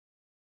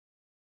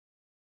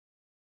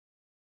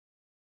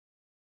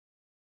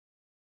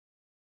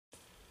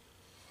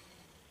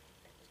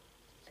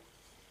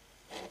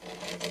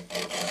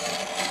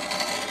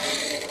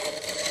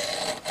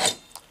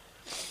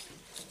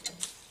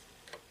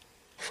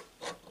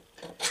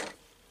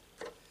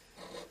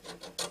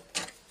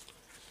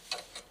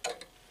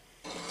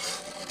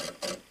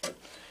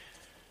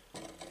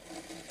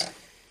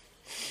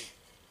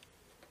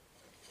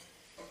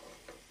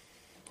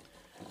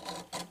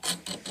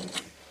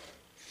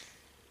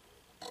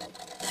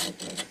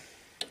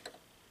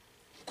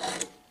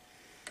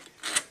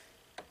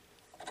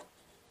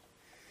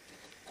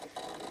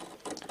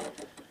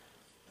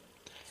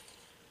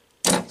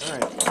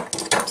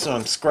Alright, so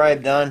I'm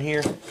scribed on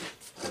here.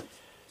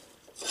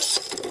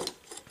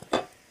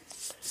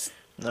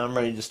 Now I'm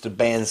ready just to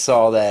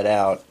bandsaw that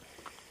out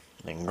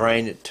and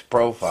grind it to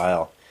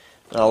profile.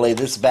 And I'll lay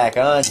this back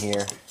on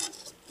here,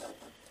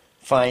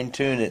 fine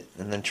tune it,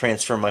 and then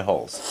transfer my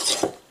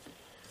holes.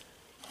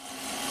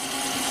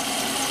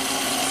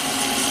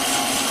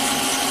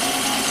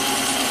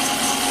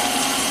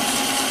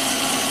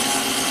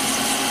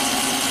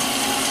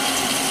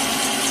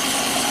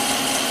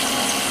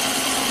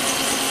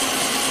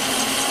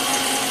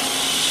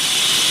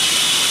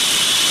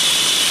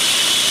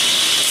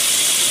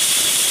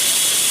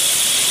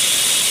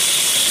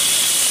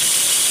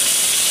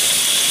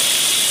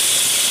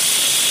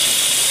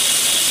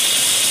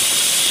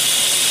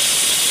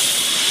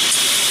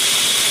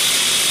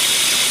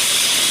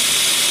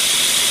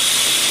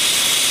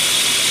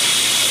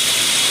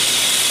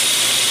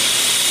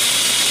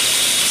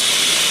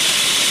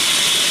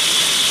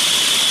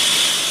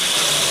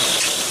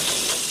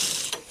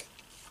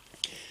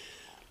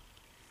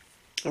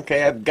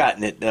 Okay, I've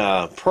gotten it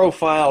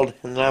profiled,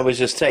 and I was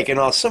just taking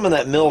off some of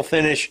that mill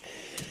finish.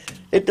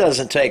 It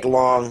doesn't take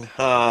long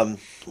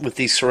with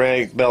these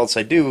ceramic belts.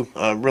 I do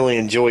really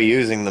enjoy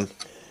using them.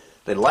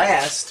 They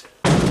last.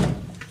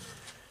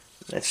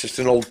 That's just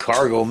an old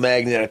cargo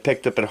magnet I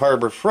picked up at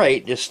Harbor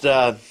Freight. Just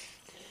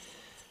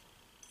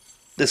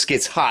this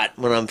gets hot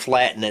when I'm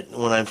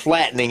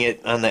flattening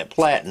it on that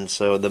platen.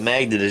 So the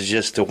magnet is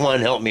just to,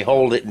 one, help me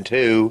hold it, and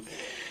two,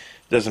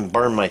 doesn't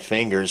burn my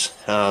fingers,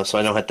 so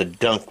I don't have to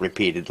dunk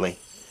repeatedly.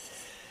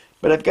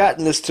 But I've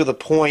gotten this to the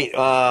point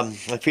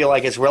I feel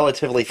like it's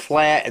relatively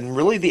flat, and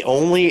really the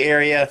only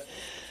area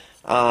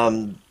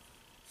I'm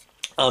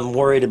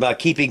worried about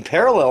keeping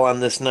parallel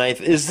on this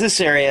knife is this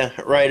area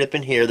right up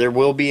in here. There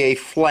will be a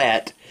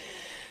flat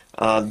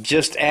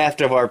just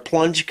after our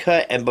plunge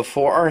cut and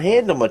before our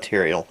handle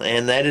material,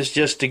 and that is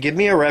just to give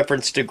me a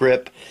reference to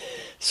grip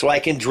so I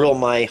can drill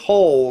my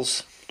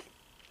holes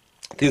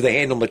through the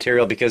handle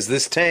material, because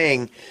this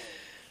tang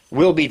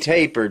will be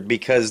tapered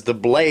because the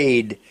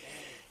blade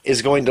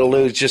is going to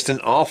lose just an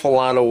awful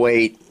lot of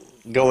weight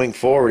going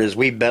forward as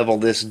we bevel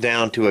this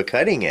down to a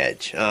cutting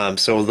edge.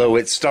 So though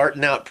it's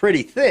starting out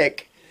pretty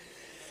thick,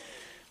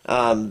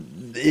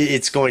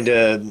 it's going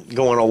to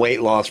go on a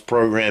weight loss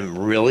program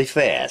really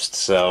fast.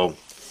 So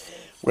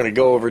we're going to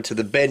go over to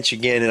the bench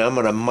again, and I'm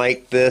going to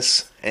mic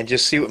this and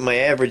just see what my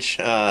average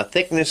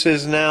thickness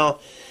is now,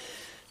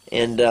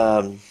 and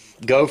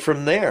go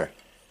from there.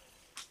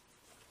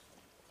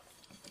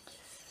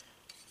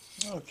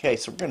 Okay,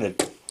 so we're going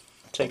to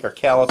take our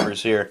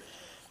calipers here,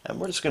 and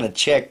we're just going to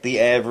check the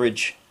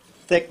average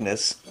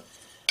thickness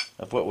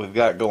of what we've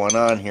got going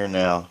on here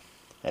now.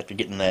 After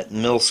getting that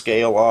mill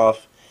scale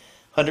off,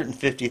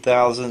 150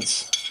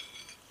 thousandths,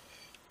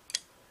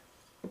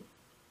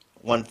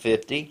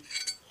 150,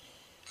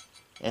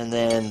 and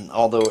then,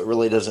 although it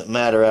really doesn't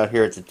matter out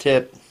here at the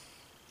tip,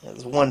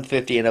 it's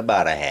 150 and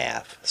about a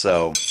half.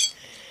 So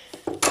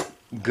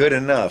good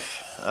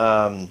enough.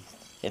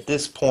 At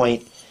this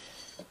point,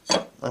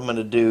 I'm going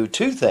to do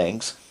two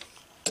things.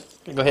 I'm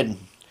going to go ahead and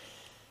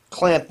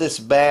clamp this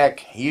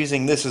back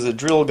using this as a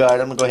drill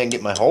guide. I'm going to go ahead and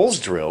get my holes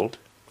drilled.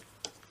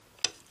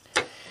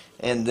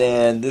 And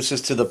then this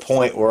is to the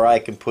point where I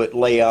can put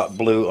layout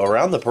blue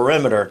around the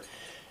perimeter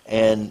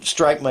and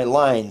strike my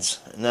lines.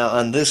 Now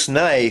on this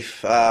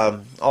knife,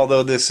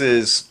 although this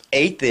is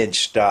 1/8 inch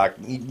stock,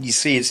 you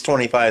see it's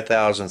 25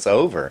 thousandths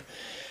over,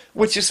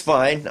 which is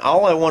fine.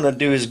 All I want to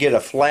do is get a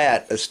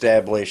flat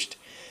established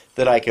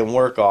that I can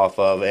work off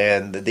of,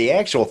 and the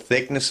actual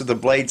thickness of the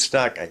blade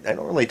stock, I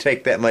don't really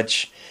take that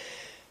much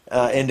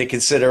into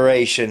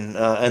consideration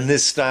in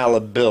this style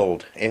of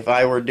build. If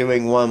I were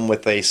doing one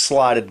with a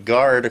slotted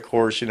guard, of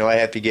course, I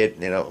have to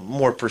get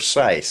more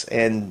precise,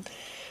 and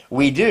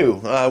we do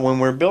when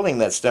we're building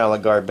that style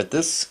of guard, but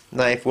this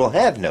knife will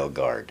have no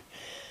guard.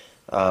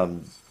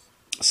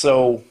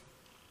 So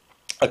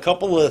a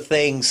couple of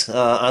things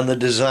on the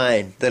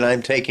design that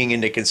I'm taking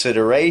into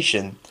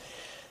consideration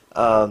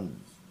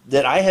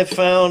that I have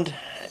found,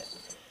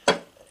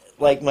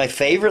 like my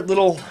favorite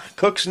little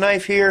cook's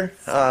knife here,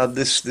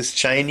 this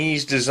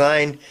Chinese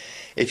design.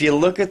 If you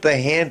look at the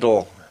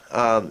handle,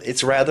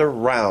 it's rather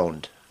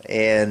round,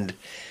 and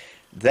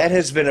that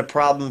has been a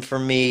problem for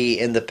me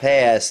in the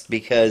past,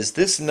 because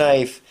this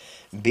knife,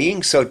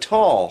 being so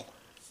tall,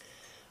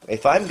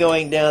 if I'm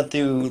going down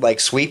through like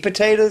sweet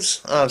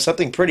potatoes,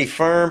 something pretty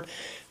firm,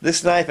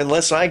 this knife,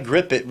 unless I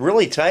grip it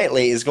really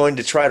tightly, is going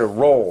to try to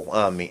roll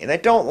on me, and I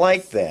don't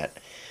like that.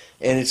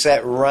 And it's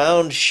that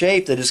round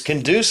shape that is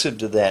conducive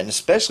to that. And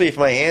especially if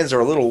my hands are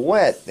a little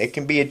wet, it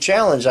can be a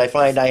challenge. I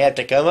find I have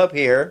to come up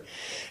here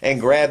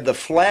and grab the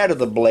flat of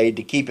the blade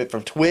to keep it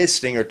from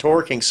twisting or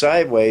torquing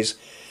sideways,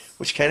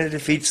 which kind of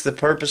defeats the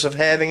purpose of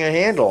having a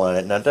handle on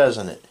it now,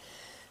 doesn't it?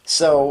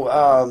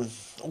 So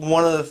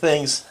one of the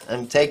things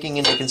I'm taking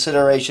into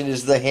consideration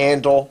is the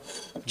handle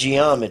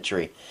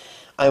geometry.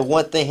 I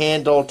want the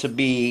handle to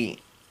be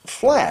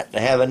flat, to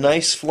have a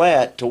nice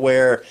flat to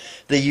where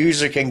the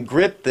user can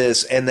grip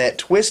this and that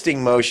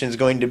twisting motion is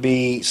going to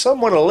be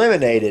somewhat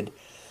eliminated.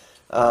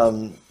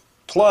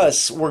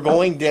 Plus, we're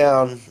going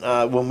down,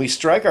 when we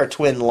strike our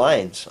twin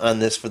lines on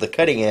this for the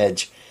cutting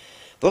edge,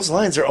 those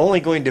lines are only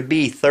going to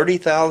be 30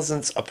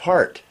 thousandths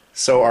apart.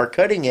 So our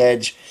cutting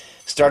edge,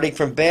 starting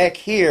from back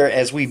here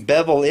as we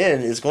bevel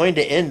in, is going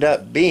to end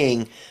up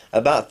being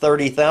about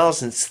 30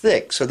 thousandths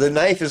thick. So the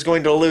knife is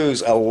going to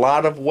lose a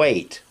lot of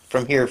weight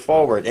from here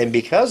forward. And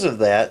because of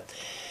that,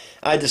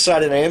 I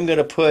decided I am going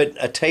to put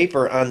a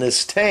taper on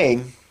this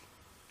tang,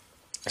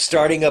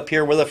 starting up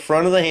here where the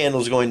front of the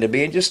handle is going to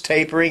be, and just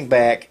tapering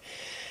back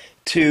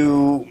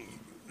to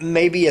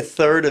maybe a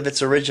third of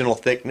its original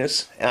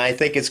thickness. And I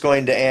think it's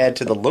going to add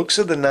to the looks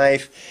of the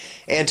knife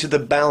and to the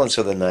balance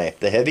of the knife.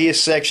 The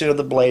heaviest section of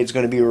the blade is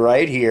going to be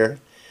right here,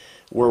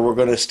 where we're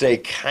going to stay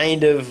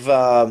kind of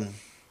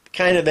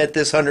at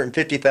this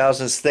 150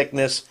 thousandths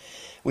thickness.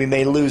 We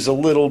may lose a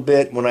little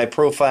bit when I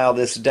profile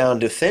this down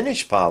to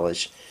finish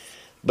polish.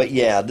 But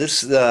yeah,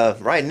 this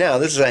right now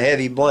this is a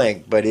heavy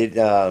blank, but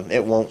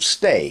it won't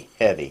stay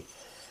heavy.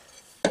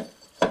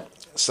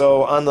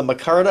 So on the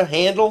micarta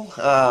handle,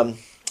 I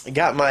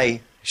got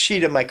my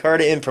sheet of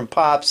micarta in from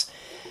Pops,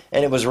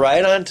 and it was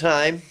right on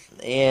time.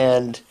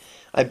 And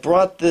I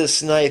brought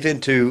this knife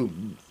into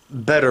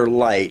better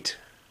light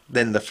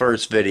than the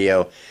first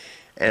video,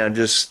 and I'm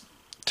just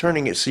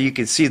turning it so you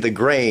can see the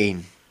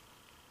grain,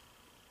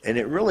 and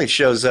it really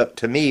shows up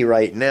to me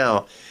right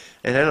now.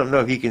 And I don't know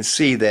if you can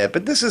see that,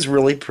 but this is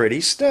really pretty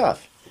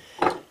stuff.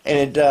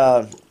 And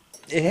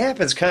it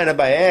happens kind of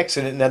by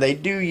accident. Now they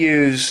do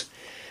use,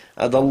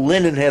 the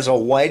linen has a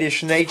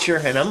whitish nature,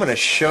 and I'm going to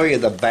show you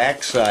the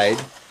back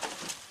side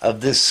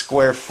of this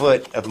square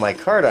foot of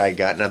micarta I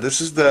got. Now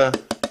this is the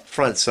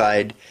front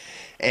side,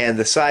 and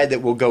the side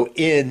that will go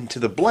into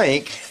the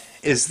blank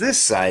is this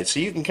side. So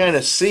you can kind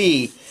of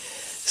see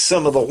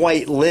some of the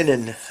white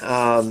linen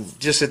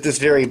just at this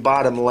very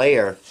bottom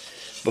layer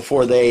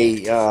before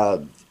they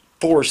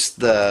force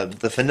the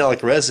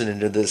phenolic resin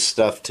into this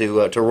stuff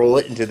to roll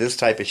it into this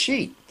type of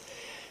sheet.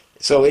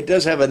 So it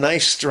does have a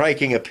nice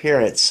striking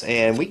appearance,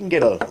 and we can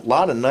get a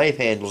lot of knife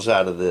handles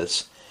out of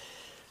this.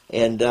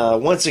 And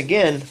once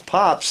again,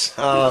 Pops,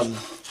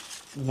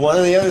 one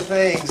of the other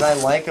things I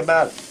like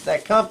about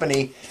that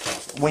company,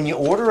 when you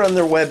order on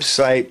their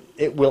website,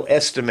 it will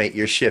estimate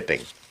your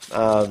shipping.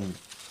 And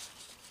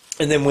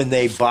then when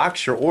they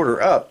box your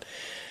order up,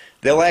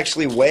 they'll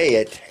actually weigh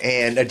it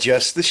and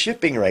adjust the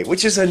shipping rate,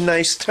 which is a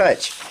nice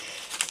touch.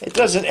 It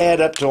doesn't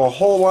add up to a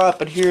whole lot,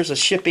 but here's a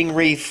shipping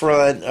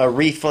refund, a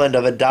refund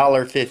of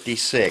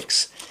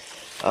 $1.56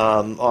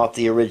 off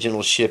the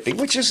original shipping,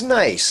 which is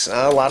nice.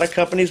 A lot of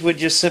companies would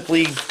just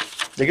simply,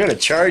 they're going to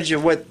charge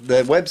you what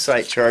the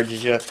website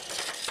charges you,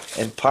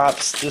 and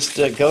Pops just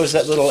goes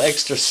that little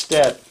extra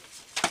step.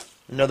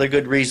 Another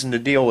good reason to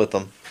deal with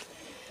them.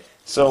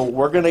 So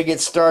we're going to get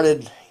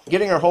started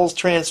getting our holes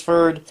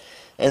transferred,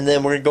 and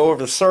then we're going to go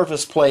over the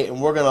surface plate,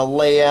 and we're going to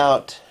lay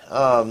out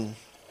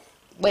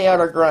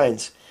our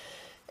grinds.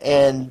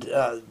 And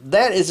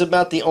that is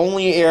about the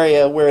only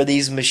area where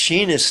these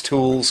machinist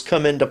tools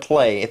come into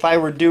play. If I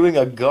were doing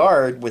a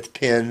guard with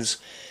pins,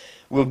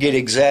 we'll get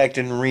exact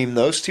and ream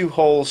those two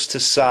holes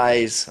to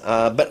size.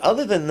 But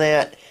other than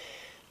that,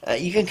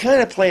 you can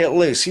kind of play it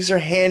loose. These are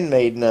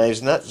handmade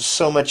knives, not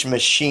so much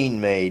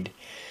machine-made.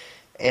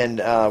 And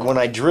when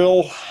I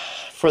drill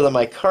for the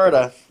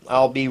micarta,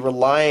 I'll be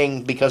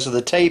relying, because of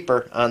the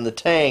taper on the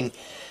tang,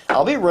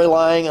 I'll be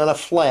relying on a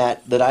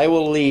flat that I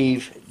will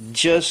leave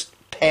just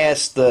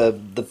past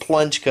the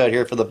plunge cut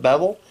here for the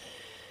bevel,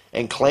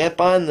 and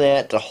clamp on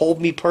that to hold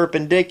me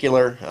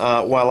perpendicular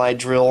while I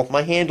drill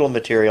my handle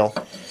material.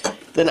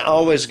 Then I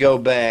always go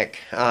back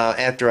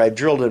after I've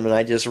drilled them, and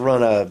I just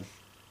run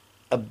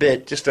a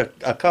bit, just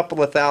a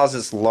couple of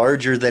thousandths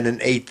larger than an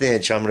 1/8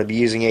 inch. I'm going to be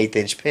using 1/8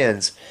 inch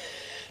pins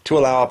to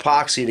allow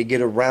epoxy to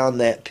get around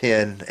that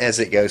pin as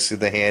it goes through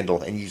the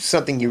handle. And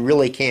something you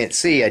really can't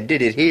see, I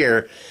did it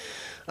here,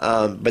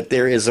 but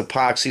there is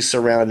epoxy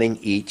surrounding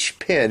each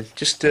pin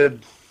just to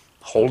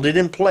hold it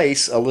in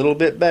place a little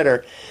bit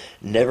better.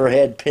 Never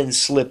had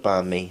pins slip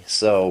on me.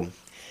 So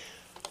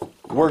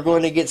we're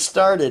going to get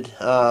started,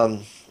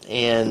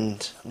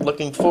 and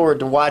looking forward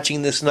to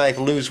watching this knife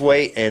lose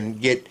weight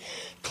and get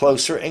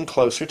closer and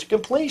closer to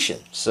completion.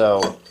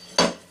 So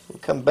we'll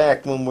come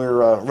back when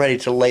we're ready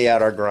to lay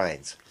out our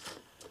grinds.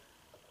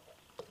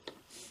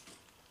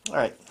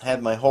 Alright,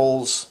 have my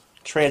holes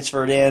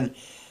transferred in,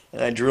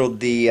 and I drilled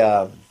the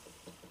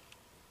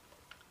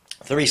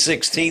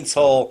 3/16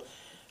 hole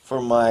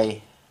for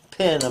my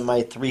pin on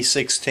my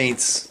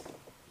 3/16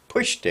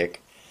 push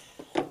stick.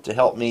 to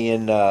help me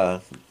in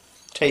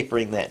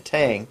tapering that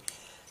tang.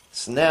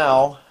 So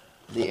now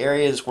the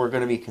areas we're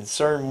going to be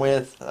concerned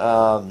with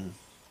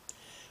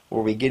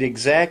where we get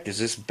exact is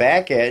this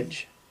back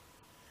edge,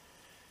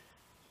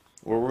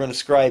 where we're going to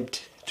scribe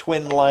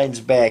twin lines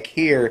back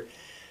here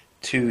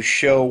to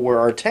show where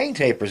our tang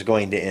taper is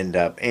going to end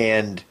up.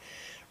 And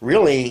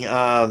really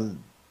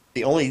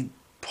the only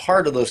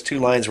part of those two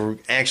lines we're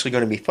actually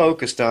going to be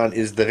focused on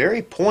is the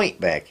very point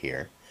back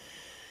here.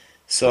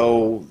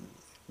 So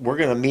we're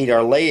going to meet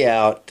our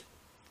layout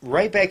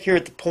right back here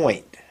at the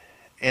point,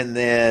 and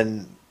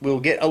then we'll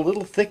get a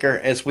little thicker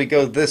as we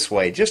go this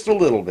way, just a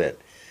little bit.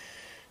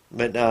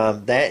 But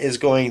that is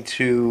going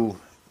to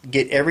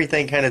get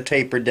everything kind of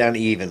tapered down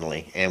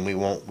evenly, and we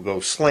won't go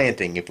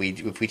slanting. If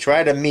we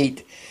try to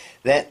meet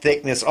that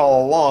thickness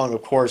all along,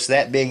 of course,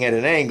 that being at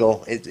an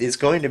angle, it's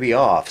going to be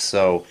off.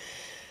 So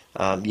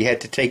you have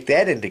to take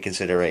that into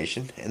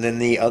consideration. And then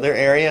the other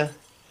area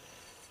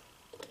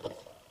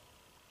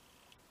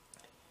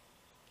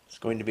is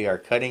going to be our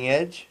cutting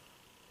edge.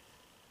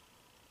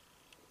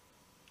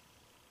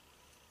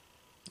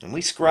 And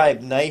we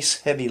scribe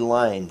nice heavy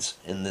lines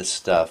in this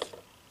stuff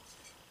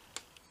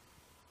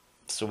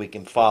so we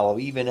can follow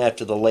even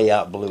after the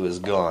layout blue is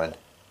gone.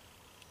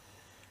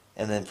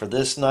 And then for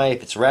this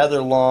knife, it's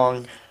rather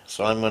long,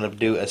 so I'm going to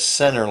do a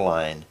center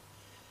line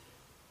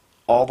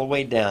all the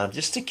way down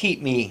just to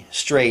keep me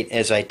straight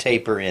as I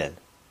taper in.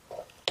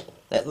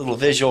 That little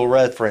visual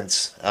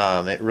reference,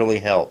 it really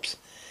helps.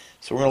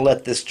 So we're going to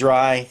let this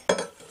dry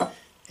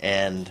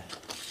and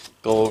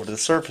go over to the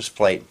surface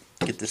plate,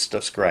 get this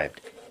stuff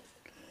scribed.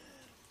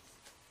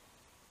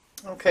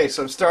 Okay,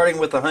 so I'm starting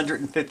with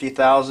 150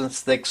 thousandths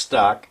thick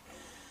stock.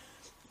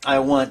 I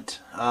want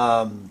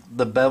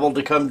the bevel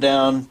to come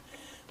down,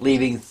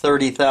 leaving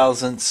 30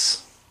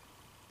 thousandths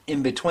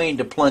in between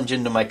to plunge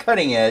into my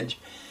cutting edge.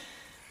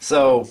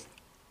 So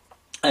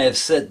I have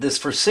set this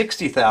for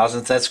 60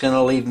 thousandths. That's going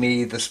to leave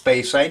me the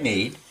space I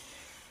need.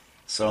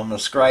 So I'm going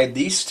to scribe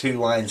these two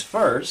lines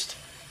first.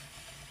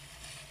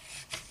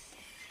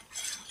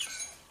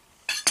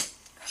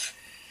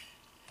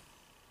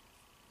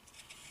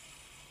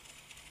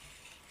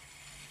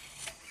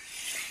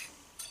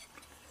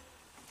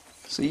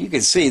 So you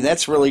can see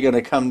that's really going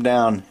to come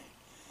down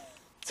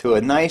to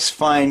a nice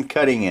fine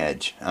cutting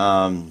edge.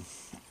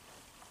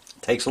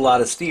 Takes a lot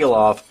of steel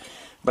off,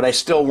 but I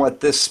still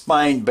want this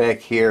spine back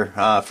here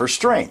for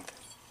strength.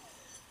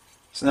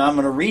 So now I'm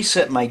going to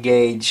reset my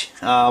gauge.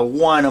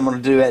 One, I'm going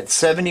to do at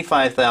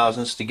 75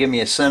 thousandths to give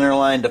me a center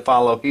line to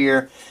follow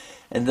here,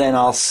 and then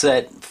I'll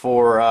set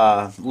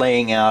for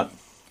laying out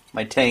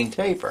my tang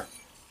taper.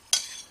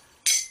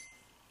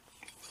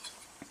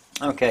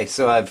 Okay,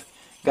 so I've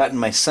gotten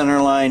my center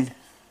line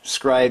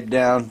scribed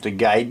down to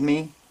guide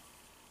me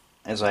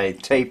as I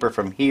taper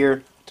from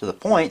here to the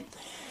point,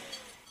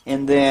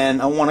 and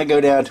then I want to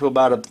go down to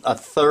about a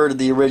third of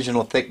the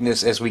original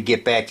thickness as we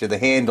get back to the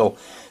handle.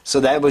 So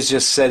that was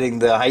just setting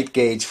the height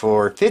gauge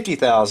for 50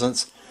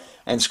 thousandths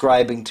and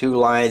scribing two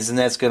lines, and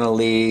that's going to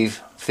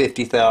leave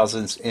 50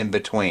 thousandths in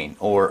between,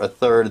 or a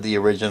third of the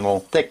original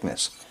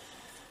thickness.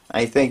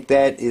 I think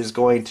that is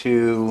going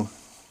to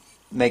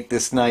make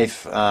this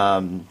knife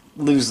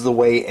lose the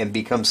weight and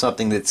become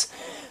something that's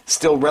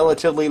still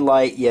relatively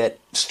light yet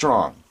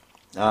strong.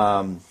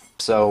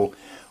 So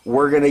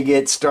we're going to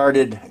get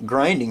started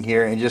grinding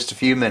here in just a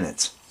few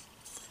minutes.